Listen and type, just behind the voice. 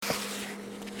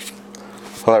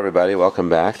Hello everybody, welcome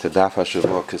back to Daf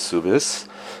HaShavua Kesubos.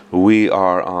 We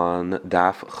are on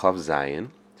Daf Chav Zayin,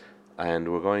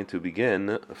 and we're going to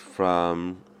begin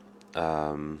from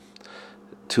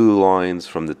two lines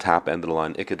from the top end of the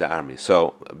line, Ikeda Army.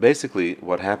 So basically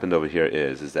what happened over here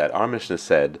is that our Mishnah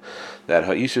said that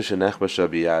Ha'isha Shenechbasha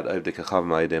Biyad Avdei Kachav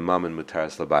Ma'idei Mamin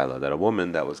Mutaras Labaila, that a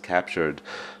woman that was captured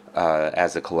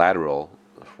as a collateral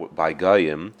by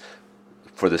Goyim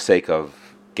for the sake of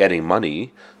getting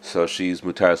money, so she's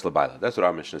mutaras labaila. That's what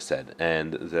our Mishnah said.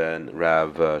 And then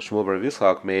Rav Shmuel bar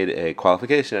Yitzchak made a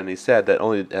qualification, and he said that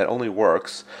it only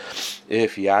works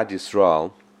if Yad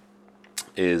Yisrael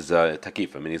is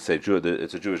takif. I mean, he'd say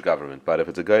it's a Jewish government, but if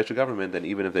it's a Goyish government, then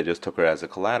even if they just took her as a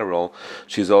collateral,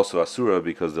 she's also asura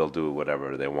because they'll do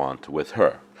whatever they want with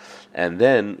her. And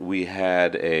then we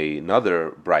had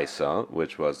another brisa,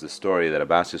 which was the story that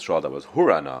Abbas Yisrael that was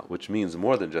hurana, which means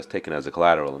more than just taken as a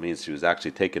collateral. It means she was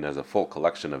actually taken as a full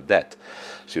collection of debt.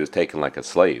 She was taken like a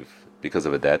slave because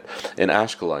of a debt in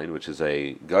Ashkelon, which is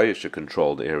a Goyish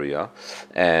controlled area,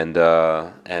 and they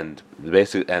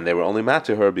were only mad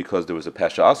to her because there was a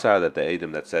pesha asar that the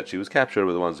Edom that said she was captured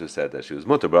were the ones who said that she was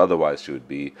mutter, but otherwise she would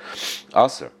be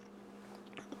asar.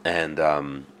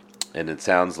 And it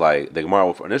sounds like the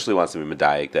Gemara initially wants to be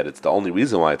medayik that it's the only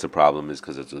reason why it's a problem is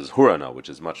because it was hurana, which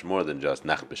is much more than just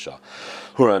nechbisha.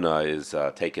 Hurana is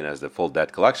taken as the full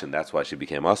debt collection. That's why she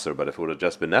became usher. But if it would have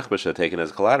just been nechbisha taken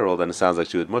as collateral, then it sounds like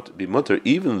she would be mutter,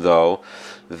 even though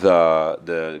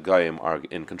the goyim are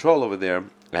in control over there.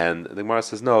 And the Gemara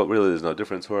says, no, really there's no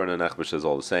difference. Hurana and nechbisha is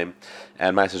all the same.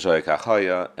 And Ma'aseh Shoyek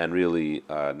HaChaya, and really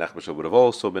nechbisha would have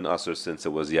also been usher since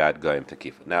it was yad goyim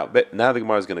takifa. Now the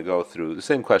Gemara is going to go through the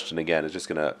same question again. It's just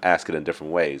going to ask it in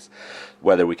different ways,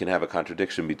 whether we can have a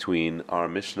contradiction between our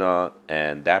Mishnah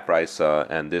and that brisa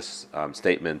and this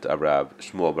statement of Rav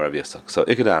Shmuel bar Yitzchak. So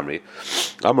Ikadamri,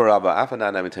 Amar Rabba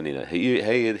Afanan Amitanina.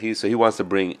 He wants to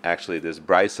bring actually this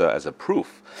brisa as a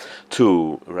proof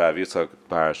to Rav Yitzchak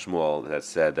bar Shmuel that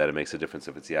said that it makes a difference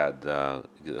if it's Yad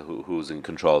who's in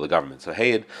control of the government. So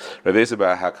Hayed Rav Yisrael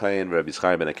bar Hakayin Rav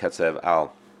Yisrael ben Ketzev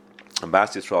al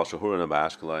Abbas Yisrael Shahurana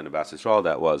ba'Ashkelon Abbas Yisrael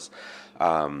that was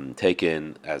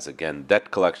taken as again debt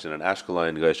collection in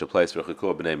Ashkelon, Goyish place for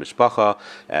Chikur b'nei mishpacha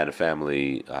and a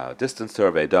family distance to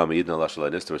her. Ve'edam Yidna Lashalai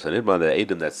Nistor Sanidman. The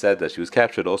Edom that said that she was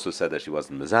captured also said that she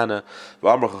wasn't mezana.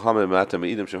 V'amar Chachamim Matam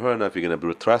Edom Shahurana. If you're going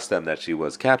to trust them that she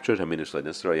was captured, Hamina Shalai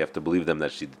Nistor, you have to believe them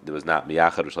that she was not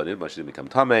miyachad or Shalai Nidman. She didn't become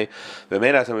tamei.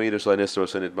 Ve'meinat Hamina Shalai Nistor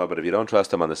Sanidman. But if you don't trust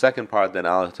them on the second part, then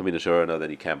Al Tamina Shahurana, then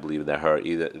you can't believe that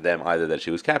either that she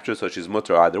was captured, so she's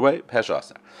mutter either way.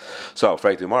 Peshasa. So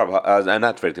frankly, and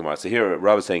not very tomorrow. So here,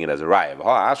 Rav is saying it as a raya.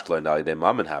 Ashkelon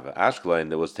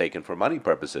that was taken for money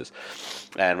purposes,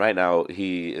 and right now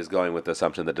he is going with the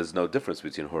assumption that there's no difference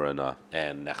between hurana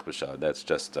and nechbisha. That's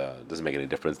just doesn't make any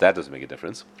difference. That doesn't make a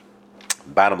difference.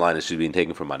 Bottom line is she's being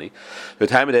taken for money. The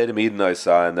time of Edom Eden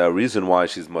Isa, and the reason why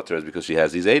she's mutter is because she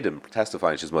has these Edom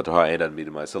testifying she's mutter.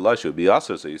 She would be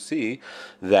aser. So you see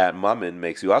that mammon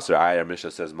makes you aser. Ayar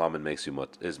Mishnah says mammon makes you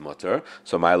is mutter.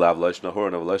 So my lav loishna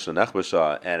hurin of loishna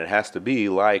nechbasha, and it has to be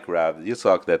like Rav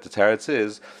Yitzchak that the teretz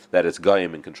is that it's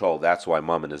goyim in control. That's why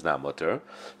mammon is not mutter.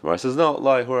 The Gemara says no,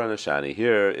 lai hurin ashani.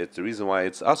 Here it's the reason why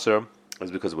it's aser is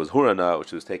because it was hurana,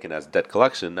 which was taken as debt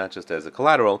collection, not just as a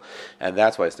collateral, and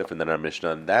that's why it's different than our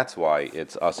Mishnah, and that's why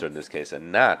it's usher in this case,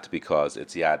 and not because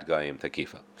it's yad goyim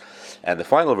takifa. And the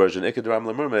final version, ikadram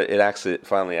lemurma, it actually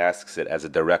finally asks it as a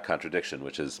direct contradiction,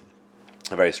 which is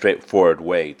a very straightforward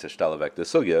way to shtalavek the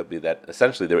sugya, be that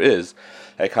essentially there is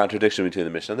a contradiction between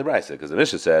the Mishnah and the Brisa, because the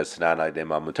Mishnah says the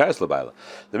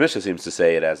Mishnah seems to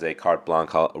say it as a carte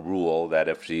blanche rule that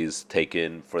if she's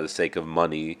taken for the sake of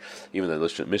money, even though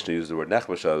the Mishnah used the word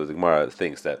nechbasha, the Gemara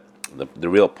thinks that the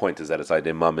real point is that it's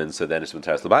Aydei Mammon, so then it's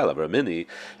Mutaras L'Bayla, Ramini,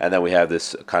 and then we have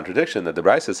this contradiction that the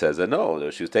Brisa says that no,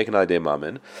 she was taken Aydei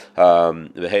Mammon,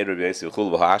 the Heid Rabbi Yosef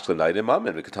Chul V'Hashlan Aydei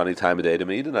Mammon, the Katani time of the Edom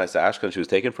Eden, I said Ashkan, she was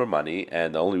taken for money,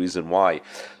 and the only reason why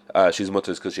she's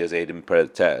mutter is because she has Edom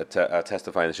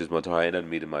testifying that she's mutter Ha'inan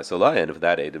Midim Ma'asalai, and if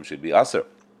that Edom should be Aser.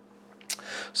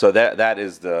 So that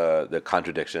is the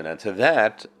contradiction, and to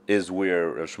that is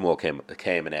where Rav Shmuel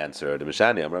came and answered.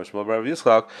 Mishani, Rav Shmuel Rav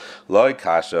Yitzchak, Loi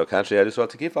Kasha, Kanshi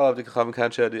Yadisrael Tekif Alav Dikachav,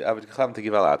 Kanshi Avdikachav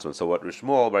Tekif Al Atzman. So what Rav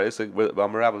Shmuel Rav Yitzchak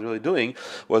Rav was really doing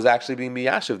was actually being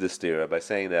miyash of this stira by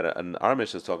saying that an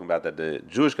Armish is talking about that the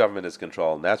Jewish government is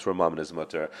controlled, and that's where Mammon is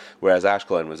mutter, whereas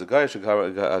Ashkelon was a Goyish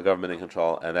government in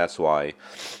control, and that's why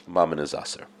Mammon is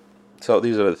aser. So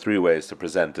these are the three ways to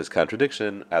present this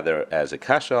contradiction, either as a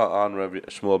kasha on Rav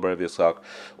Shmuel bar Yitzchak,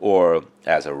 or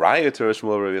as a raya to Rav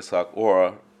Shmuel bar Yitzchak,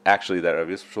 or actually that Rav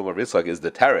Shmuel bar Yitzchak is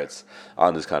the teretz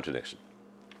on this contradiction.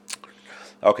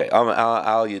 Okay, al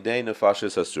yedei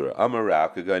nefashis asura. Amar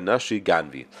Rav k'goy nashi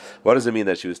ganvi. What does it mean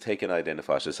that she was taken al yedei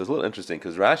nefashis? It's a little interesting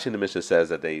because Rashi in the Mishnah says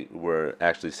that they were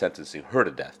actually sentencing her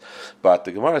to death, but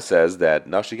the Gemara says that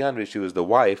nashi ganvi, she was the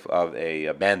wife of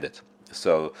a bandit.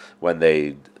 So when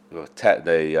they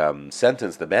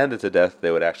sentenced the bandit to death, they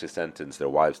would actually sentence their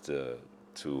wives to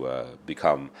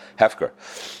become hefker.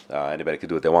 Anybody can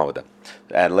do what they want with them.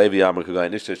 And Levi Amr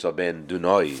Kugayin Ishtish ben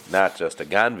Dunoi, not just a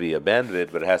Ganvi, a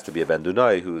bandit, but it has to be a ben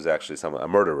Dunoi who's actually a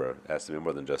murderer. It has to be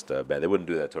more than just a bandit. They wouldn't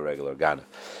do that to a regular Gana.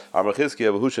 Amr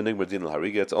Chizkiya Vahusha Nigmar Din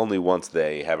Hariga, it's only once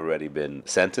they have already been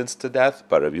sentenced to death,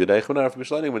 but Rabbi Yudai Chunar from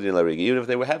Mishlani Din Hariga, even if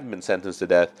they haven't been sentenced to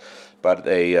death, but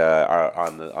they are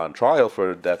on trial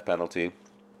for death penalty,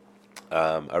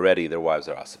 already their wives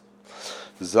are awesome.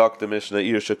 Zok the Mishnah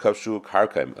Irsha Kavshu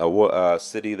Karkaim, a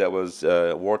city that was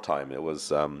wartime. It was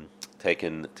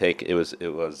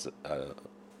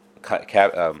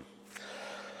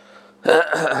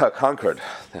conquered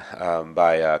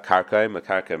by Karkaim.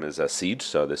 Karkaim is a siege,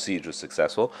 so the siege was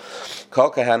successful. Kol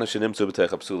Kahana Shenimtzu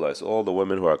B'Teicha Psulas. All the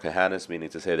women who are Kahanis, meaning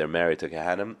to say they're married to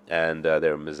Kahanim, and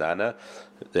they're Mizana.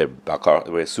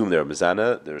 We assume they're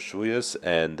Mizana, they're Shuyas,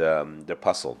 and they're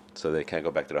Puzzle, so they can't go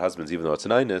back to their husbands, even though it's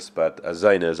an Inus, but a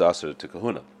Zaina is also to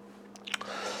Kahuna.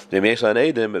 But if they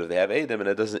have Edim, and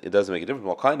it doesn't make a difference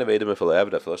what kind of Edim, if it's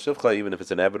Eved, if it's Shivcha, even if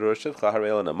it's an Eved or a Shivcha,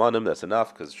 Harel and Amanim, that's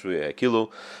enough, because Shuya Hakilu,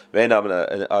 an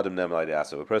Adam Nemal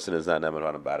Ideasa, a person is not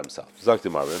Nemal about himself.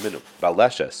 Zaktimar, Minu.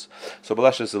 Baleshes. So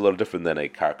Baleshes is a little different than a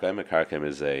Karkaim. A Karkaim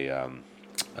is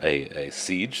a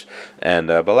siege, and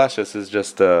Baleshes is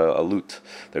just a loot.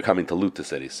 They're coming to loot the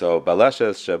city. So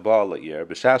Baleshes Shebal La'ir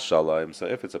B'Shas Shalom. So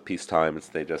if it's a peacetime,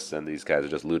 they just send these guys are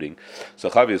just looting. So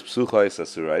Chavius Psuchais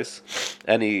Asurais.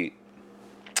 Any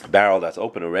barrel that's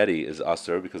open already is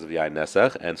asur because of Yain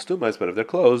Nesach, and Stumais, but if they're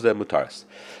closed, then mutars.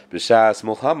 B'Shas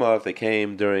Mulchama, if they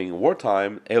came during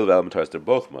wartime, Elvel mutars, they're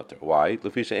both mutar. Why?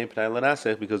 Lefisha Ein Pnei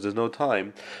Lanasech, because there's no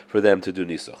time for them to do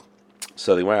nisuch.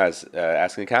 So the Gemara is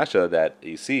asking Kasha that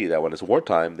you see that when it's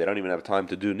wartime, they don't even have time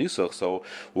to do nisuch. So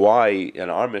why in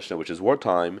our Mishnah, which is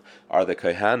wartime, are the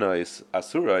kahanois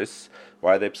asurais?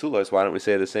 Why are they psulos? Why don't we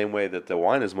say the same way that the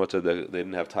wine is mutter? They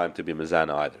didn't have time to be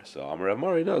mezana either. So Amar Rav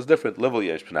Mari, no, it's different. Level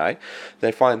yesh pnai.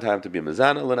 They find time to be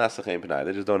mezana. Lenasach ein pnai.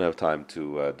 They just don't have time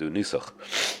to do nisuch.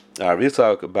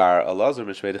 Ritzak bar Elazar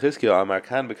mishmei dechizkiya Amar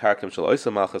kan bekarkim shel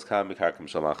oisa malchus kan bekarkim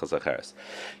shel malchus acheres.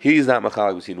 He's not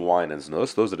machalik between wine and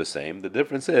znus. Those are the same. The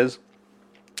difference is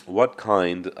what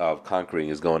kind of conquering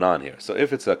is going on here. So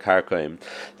if it's a Karkaim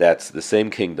that's the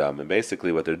same kingdom, and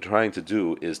basically what they're trying to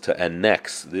do is to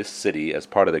annex this city as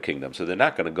part of their kingdom. So they're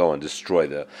not going to go and destroy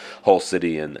the whole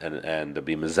city and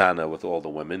be Mizana with all the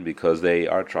women, because they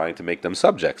are trying to make them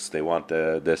subjects. They want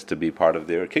this to be part of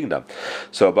their kingdom.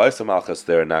 So Ba'isa Malchus,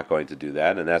 they're not going to do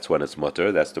that, and that's when it's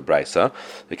mutter, that's the Braisa.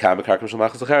 They can't be Karkaim Shel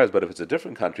Malchus Acheres, but if it's a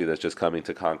different country that's just coming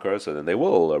to conquer, so then they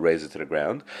will raise it to the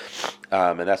ground.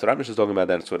 And that's what Amish is talking about,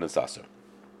 then it's Sasser.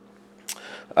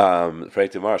 Even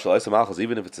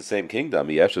if it's the same kingdom,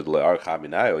 you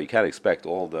can't expect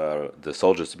all the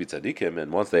soldiers to be tzaddikim,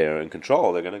 and once they are in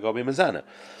control, they're going to go be mezana.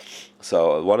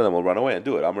 So one of them will run away and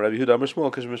do it.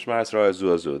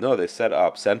 No, they set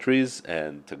up sentries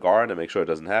and to guard and make sure it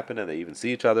doesn't happen, and they even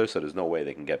see each other, so there's no way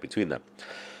they can get between them.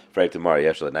 How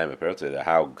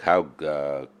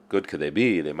good could they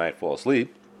be? They might fall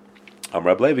asleep. They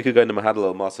really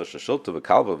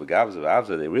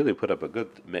put up a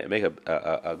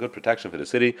good protection for the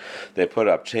city. They put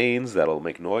up chains that'll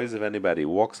make noise if anybody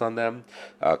walks on them.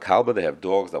 Kalba, they have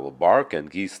dogs that will bark, and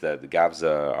geese that the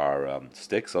gavza are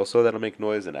sticks also that'll make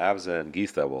noise, and avza and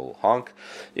geese that will honk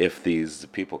if these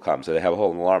people come. So they have a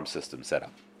whole alarm system set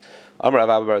up. Amar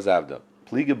Rav Bar Zavda,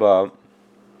 Pligaba.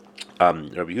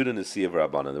 Rabbi Yehuda Nasi of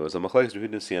Rabbanan. There was a machlekes Rabbi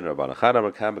Yehuda Nasi and Rabbanan. Chad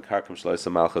Amar Kam Bekarkim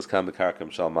Shloisa Malchus, Kam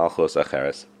Bekarkim Shal Malchus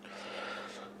Acheres.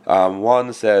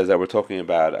 One says that we're talking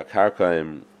about a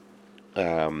Karkaim.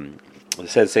 It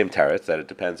says the same teretz, that it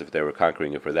depends if they were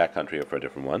conquering it for that country or for a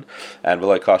different one. And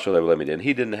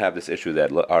he didn't have this issue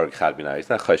that he's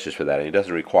not chayshish for that, and he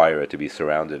doesn't require it to be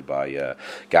surrounded by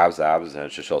gavzavs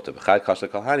and shesholta.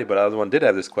 But the other one did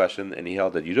have this question, and he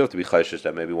held that you don't have to be chayshish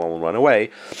that maybe one will run away.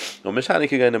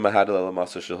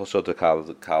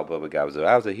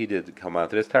 He did come out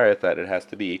to this teretz that it has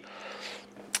to be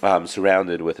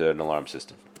surrounded with an alarm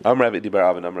system.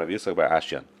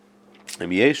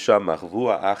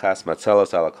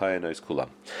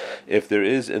 If there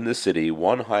is in the city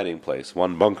one hiding place,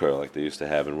 one bunker like they used to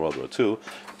have in World War II,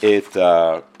 it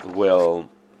will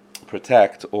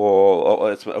protect all.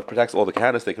 It protects all the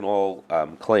Kahanis. They can all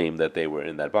claim that they were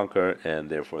in that bunker, and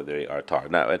therefore they are tar.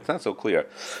 Now it's not so clear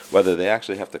whether they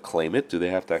actually have to claim it. Do they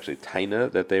have to actually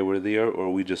taina that they were there,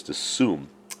 or we just assume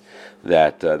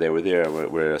that they were there,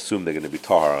 and we're assumed they're going to be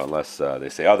tar unless they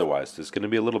say otherwise. It's going to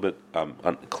be a little bit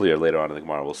unclear later on in the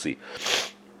Gemara. We'll see.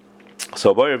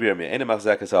 So, what if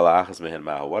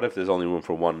there's only room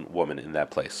for one woman in that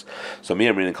place? So,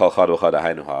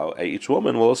 each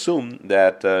woman will assume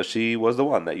that she was the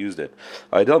one that used it.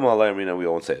 We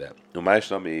won't say that. So,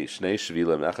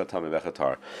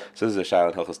 this is a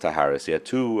Shailan Hilchos Taharis. He had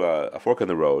a fork in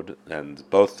the road, and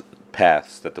both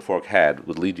paths that the fork had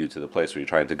would lead you to the place where you're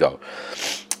trying to go.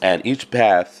 And each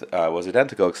path was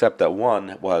identical, except that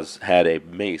one had a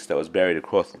mace that was buried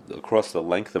across the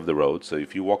length of the road. So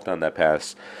if you walked on that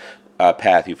path,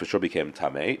 you for sure became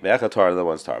tamei. Ve'echatar, and the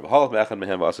one's tar.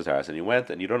 And you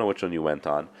went, and you don't know which one you went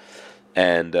on,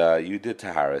 and you did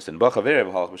taharis. And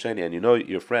and you know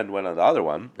your friend went on the other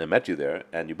one and met you there,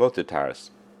 and you both did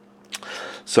taharis.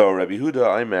 So Rabbi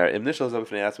Huda Aimer,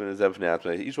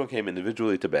 each one came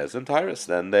individually to Bezin Taharis,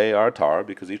 then they are tar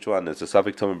because each one is a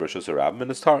suffix tumim b'rshus harabim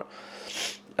and it's tar.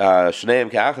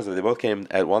 Shneim ke'achas, if they both came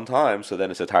at one time, so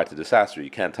then it's a tar to disaster. You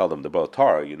can't tell them they're both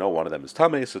tar. You know one of them is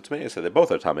tamei, so tamei, so they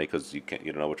both are tamei because you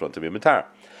don't know which one to be mitar.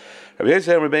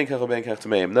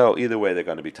 No, either way they're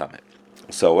going to be tamei.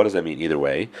 So what does that mean either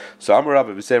way? So everybody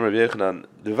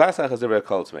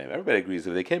agrees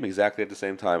if they came exactly at the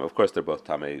same time, of course they're both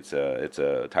tamei. It's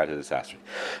a tar to disaster.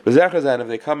 But if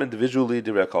they come individually,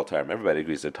 everybody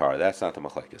agrees they're tar. That's not the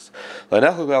machlekes.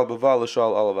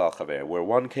 Where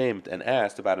one came and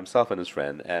asked about himself and his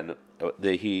friend, and I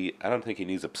don't think he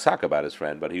needs a psak about his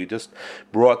friend, but he just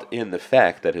brought in the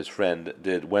fact that his friend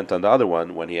went on the other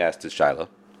one when he asked his shaila.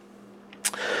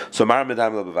 So one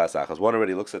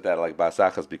already looks at that like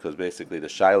basachas because basically the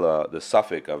shaila, the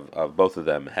suffix of both of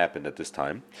them happened at this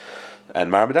time.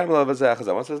 And one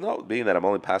says no, being that I'm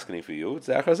only paskening for you, it's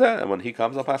and when he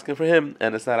comes I'll pasken for him,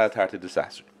 and it's not a tar to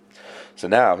disaster. So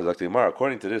now,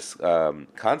 according to this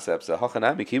concept, when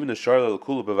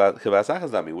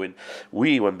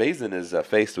Bezdin is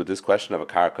faced with this question of a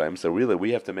karkaim, so really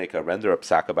we have to make a render up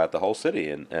psak about the whole city,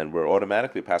 and we're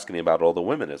automatically paskening about all the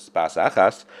women. It's bas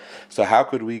achas. So how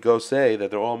could we go say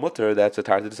that they're all mutter? That's a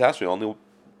tar to disaster. Only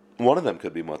one of them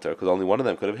could be mutter because only one of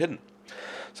them could have hidden.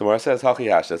 So Mara says, Hachi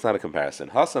that's not a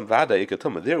comparison. Hasam Vada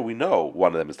Ikatuma, there we know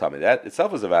one of them is Tami. That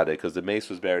itself is a Vada because the mace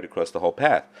was buried across the whole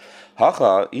path.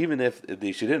 Hacha, even if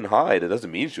she didn't hide, it doesn't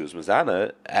mean she was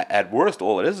Mazana. At worst,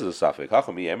 all it is a suffix.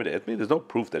 Hacha mi emid itmi, there's no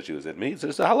proof that she was itmi. It's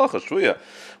just a halacha, shruya,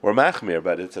 or machmir,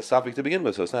 but it's a suffix to begin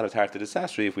with, so it's not a tar to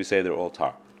disaster if we say they're all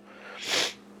tar.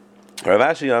 What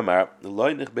if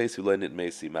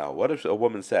a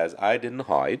woman says, I didn't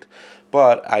hide,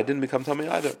 but I didn't become tummy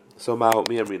either? So mi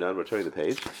amrina, we're turning the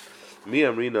page. Mi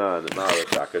amrina and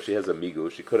Shaka, she has a migu,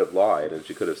 she could have lied and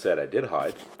she could have said, I did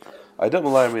hide. I don't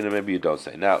lie, Amrina, maybe you don't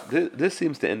say. Now, this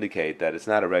seems to indicate that it's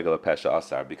not a regular Pesha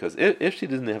Asar, because if she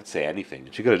doesn't have to say anything,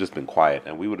 she could have just been quiet,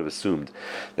 and we would have assumed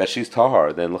that she's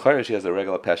Tahar, then L'chayr, she has a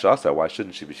regular Pesha Asar. Why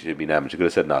shouldn't she be? She should be Nam. She could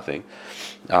have said nothing.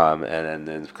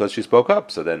 And because she spoke up,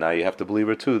 so then now you have to believe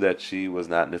her too that she was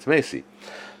not Nitmesi.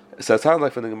 So it sounds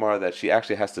like from the Gemara that she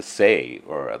actually has to say,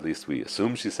 or at least we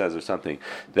assume she says or something,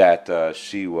 that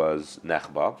she was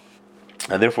Nechba,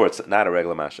 and therefore it's not a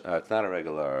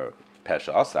regular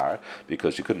Pesha Asar,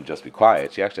 because she couldn't just be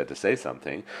quiet, she actually had to say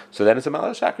something. So then it's a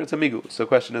Malach Shakar, it's a Migu. So the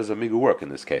question is, a Migu work in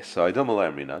this case? So I don't Malay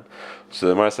Amrinan. So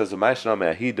the Gemara says,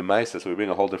 so we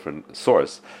bring a whole different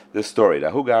source. This story, he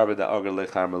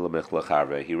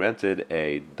rented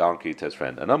a donkey to his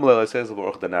friend. And Amalei says,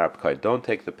 don't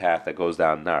take the path that goes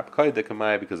down Nar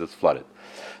Pkai because it's flooded.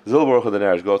 Zilbaruch the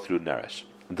Narish, go through Narish.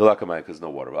 Because there's no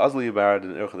water. Azli Yabara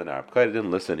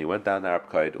didn't listen. He went down Narab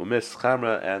Kaid, Umis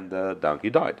Chamra, and the donkey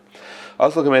died.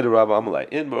 Also, Kamed Rabba Amalei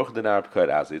in Baruch the Narab Kaid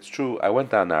Azli. It's true. I went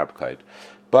down Narab Kaid,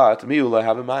 but Miula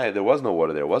Havamaya, there was no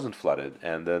water there. It wasn't flooded,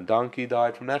 and the donkey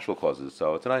died from natural causes.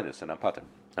 So it's an inus, and I'm pater.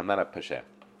 I'm not a pesher.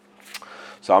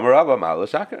 So Amarabba Mahal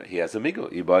Shakar, he has a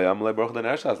migu.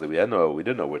 We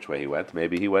didn't know which way he went.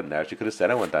 Maybe he went Narish. He could have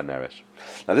said I went down Narish.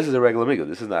 Now this is a regular migu.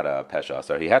 This is not a pesha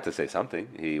asar. He had to say something.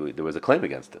 There was a claim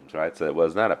against him, right? So it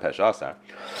was not a pesha asar.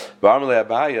 But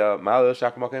Abaya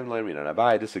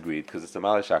disagreed because it's the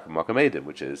Malay Shakar Makam Edim,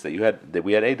 which is that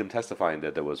we had Edim testifying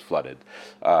that there was flooded.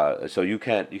 So you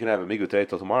can have a migu today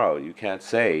till tomorrow. You can't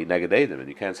say neged Edim, and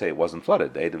you can't say it wasn't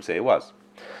flooded. The Edim say it was.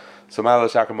 So Malay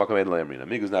Shakar Makam Edim Le'amrina.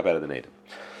 Migu is not better than Edim.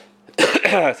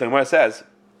 So Gemara says,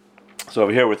 So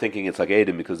over here we're thinking it's like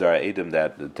Edom because there are Edom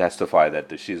that testify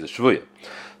that she's a Shvuya.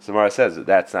 So Mara says that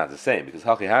that's not the same because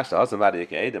Haki Hashta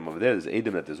Hasamadi Edom over there's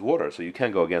Edom that there's water, so you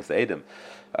can't go against the Edom.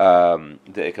 The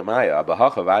Ekamaya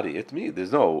Abahachavadi Itmi.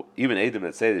 There's no even Edom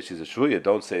that say that she's a Shvuya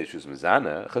don't say she's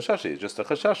Mizana. Chashashi is just a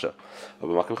Chashasha.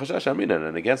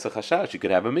 And against the Chashash you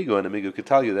could have a Migu, and a Migu could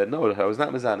tell you that no, I was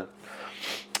not Mizana.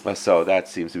 So that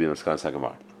seems to be the Maskan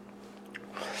Sagamar.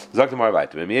 Sagt mal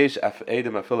weiter. Wenn yesh af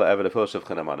edem afila eved afila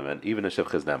shivcha nemanim, even a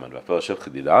shivcha is neman. Afila shivcha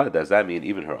dida. Does that mean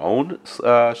even her own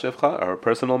shivcha, her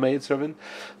personal maid servant?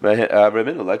 You're not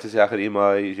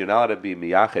allowed to be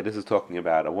miyached. This is talking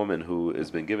about a woman who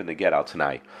has been given the get out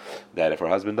tonight. That if her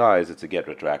husband dies, it's a get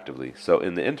retroactively. So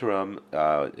in the interim,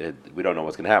 we don't know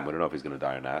what's going to happen. We don't know if he's going to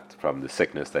die or not from the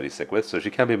sickness that he's sick with. So she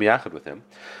can't be miyached with him,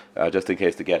 just in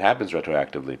case the get happens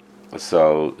retroactively.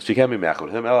 So she can't be miyached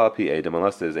with him. LLP edem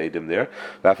unless there's edem there.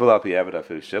 Even an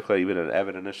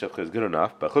Eved and a Shivcha is good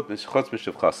enough, but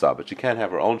she can't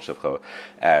have her own Shivcha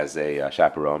as a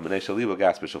chaperone,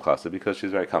 because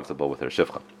she's very comfortable with her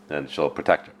Shivcha, and she'll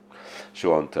protect her. She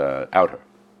won't out her.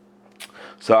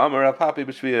 So Amar Papi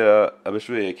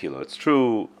B'Shviya Kilo. It's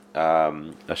true, a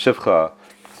Shivcha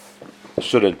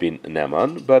shouldn't be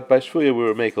Neman, but by Shvuya we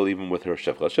were makel even with her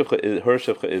Shivcha. Her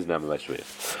Shivcha is Neman by Shvuya.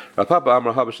 Rapapa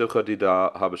Amar Haba Shivcha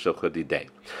Dida, Haba Shivcha Didei.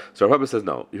 So Rapapa says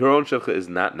no, her own Shivcha is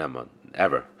not Neman,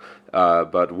 ever.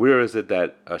 But where is it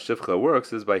that a Shivcha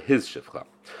works is by his Shivcha.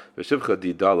 The Shivcha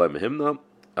Dida Lemhimna,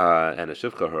 and a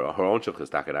Shivcha, her own Shivcha is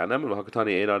Takan Anem, and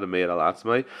Hakatani Ein Adam Meid Al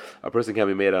Atzmai. A person can't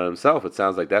be made on himself. It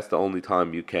sounds like that's the only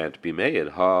time you can't be made.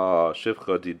 Ha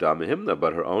Shivcha Dida Mehimna,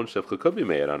 but her own Shivcha could be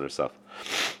made on herself.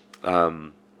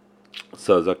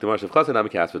 So Zaktimar Shivcha Nami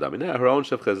Kas V'Dami. Her own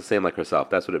Shivcha is the same like herself.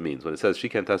 That's what it means. When it says she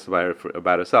can't testify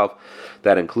about herself,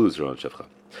 that includes her own Shivcha.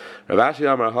 Ravashi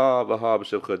Amar Ha V'Ha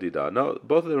B'Shivcha Dida. No,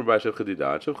 both of them are by Shivcha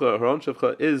Dida. Her own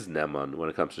Shivcha is Neman when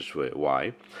it comes to Shvuya.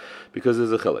 Why? Because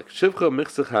there's a chilik. Shivcha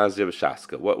Michzach Hazir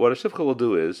V'Shaska. What a Shivcha will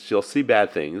do is she'll see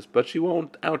bad things, but she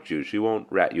won't out you. She won't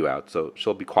rat you out. So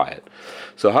she'll be quiet.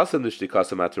 So Hasan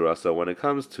Dishtikasa Maturasa. When it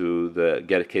comes to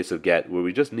the case of get, where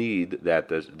we just need that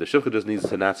the Shivcha just needs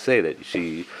to not say that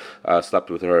she slept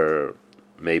with her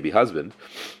maybe husband.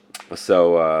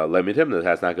 So Lemitimna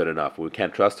that's not good enough. We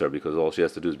can't trust her because all she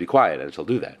has to do is be quiet, and she'll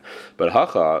do that. But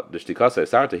Hacha, the Shtikasa,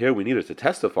 started to hear we need her to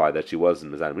testify that she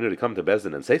wasn't Mizan. We need her to come to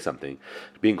Bezdin and say something.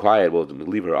 Being quiet will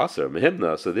leave her Aser.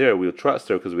 Mehimna, so there we'll trust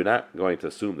her because we're not going to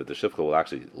assume that the Shivcha will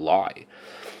actually lie.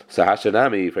 So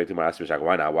Hashanami,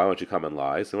 why not? Why won't you come and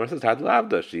lie? So when it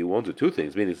says she won't do two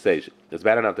things, meaning to say it's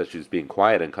bad enough that she's being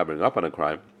quiet and covering up on a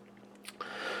crime.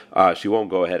 She won't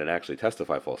go ahead and actually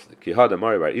testify falsely. Kihada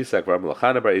Mari bar Isak bar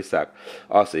Melachana bar Isak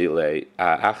Asi le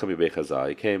Achami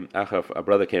Bechazah. A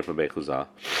brother came from Bechazah,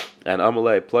 and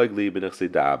Amalei plugli b'nichsi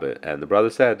dabe. And the brother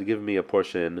said, "Give me a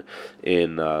portion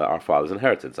in our father's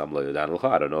inheritance." Amalei Dan L'cha.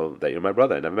 I don't know that you're my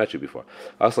brother. I never met you before.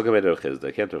 Asla came to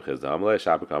Chizda. Came to Chizda. Amalei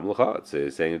Shabakam L'cha.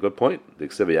 It's saying a good point. The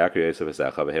Ksiva Yakri Yosef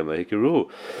Esacha v'hem lehikiru.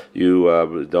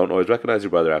 You don't always recognize your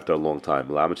brother after a long time.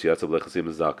 Lamet Yatzav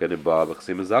lechasim zaken and Ba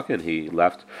lechasim zaken. He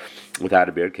left without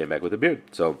a beard, came back with a beard.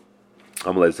 So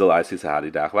Amalei Zil Isi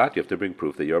Sahadi Dachvat, you have to bring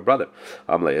proof that you're a brother.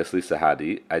 Amalei Isli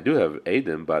Sahadi, I do have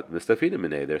Adim, but Mistafidim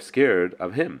Minay, they're scared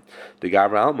of him. The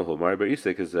Gavra Almahu, Mari Bar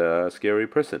Isik is a scary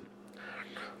person.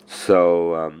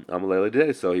 So Amalei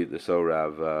today, so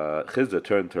Rav Chizda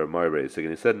turned to Mari Bar Isik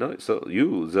and he said, no, so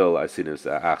you Zil Isinis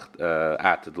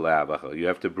at the Lab, you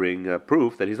have to bring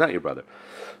proof that he's not your brother.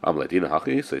 Amalei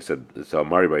Hachi, so he said, so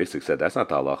Mari Bar Isik said, that's not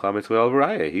the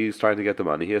halacha, he's trying to get the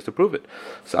money, he has to prove it.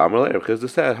 So Amalei Rav Chizda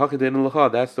said,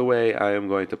 Hachi, that's the way I am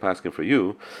going to paskin for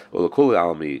you.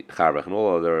 And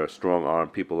all other strong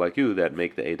armed people like you that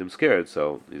make the Edom scared,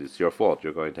 so it's your fault.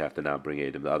 You're going to have to now bring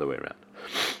Edom the other way around.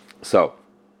 So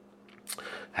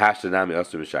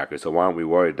so why aren't we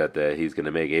worried that he's going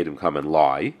to make Edom come and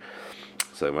lie?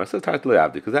 So when I said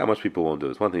because that much people won't do.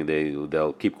 It's one thing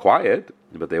they'll keep quiet,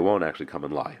 but they won't actually come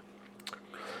and lie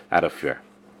out of fear.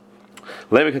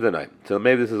 So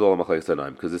maybe this is all a machlekes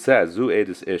tanaim because it says zu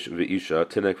edis ish v'isha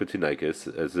tinek v'tinaikis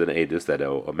is an edis that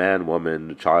a man,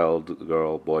 woman, child,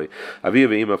 girl, boy, aviv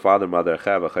v'ima, father, mother,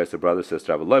 chav, achayis, brother,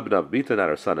 sister, have a loy b'nav bita, not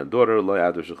her son and daughter, loy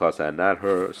adu shechasa, and not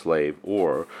her slave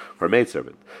or her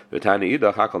maidservant. V'tani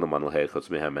ida chakal naman l'heid chutz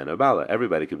mehem and abala.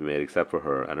 Everybody can be made except for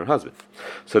her and her husband.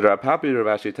 So the Rav Papi and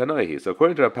Rav Ashi Tanaihi. So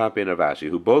according to Rav Papi and Rav Ashi,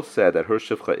 who both said that her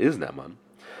shivcha is neman,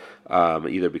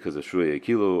 either because of Shruya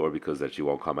Kilu or because that she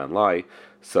won't come and lie.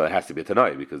 So it has to be a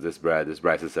Tanai because this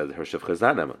Brisa says that her Shivcha is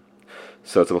not Neman.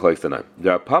 So it's a machlokes tanaim.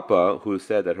 There are Papa who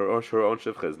said that her own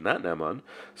shivcha is not naman.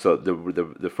 So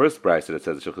the first brayso that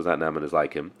says the shivcha is not naman is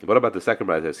like him. What about the second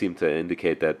brayso that seemed to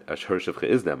indicate that her shivcha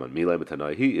is naman? Milay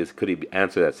b'tanai. Could he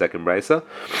answer that second brayso?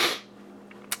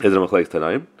 Is it a machlokes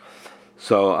tanaim?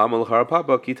 So Amal Har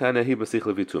Papa Kitana Hi Masich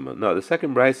Levituma. No, the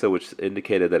second brayso which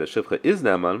indicated that a shivcha is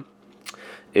naman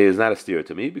is not a steer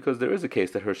to me, because there is a case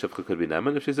that her shivcha could be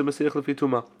naman if she's a masich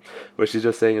lefituma, where she's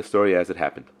just saying a story as it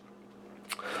happened.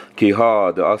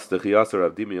 Kiha the Chiyasar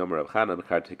of Dimi Yomer of Chanan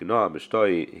Kartiknoa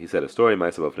Mishtoi. He said a story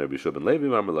myself of Rabbi Shubin Levi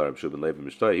Marmalar of Shubin Levi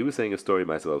Mishtoi. He was saying a story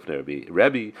myself of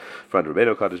Rabbi from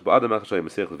Rabbeinu Kadosh Ba'adam Achashoy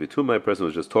Masech Levituma. A person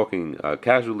was just talking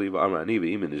casually. V'Amar Ani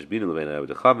v'Imin Ishbinu Levena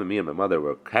V'Dechavim. Me and my mother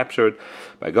were captured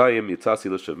by Goyim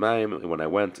Yitzasi Lushav Mayim. When I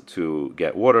went to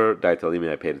get water, Daitalimi,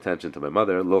 I paid attention to my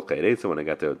mother. Loka Eretza. When I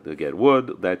got to get wood,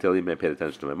 Daitalimi, I paid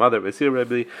attention to my mother. Vesir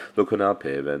Rabbi Lukunal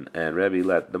Piv, and Rabbi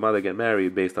let the mother get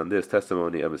married based on this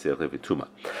testimony of Masech Levituma.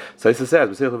 So he says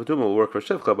Masech Levituma will work for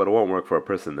Shivcha, but it won't work for a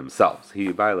person themselves.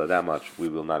 He baila that much, we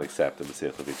will not accept the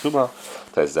Masech Levituma.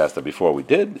 Taisus asked that before we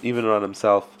did, even on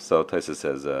himself. So Taisus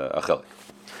says Achelik.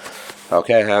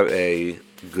 Okay, have a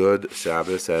good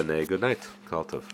Shabbos and a good night. Kol tov.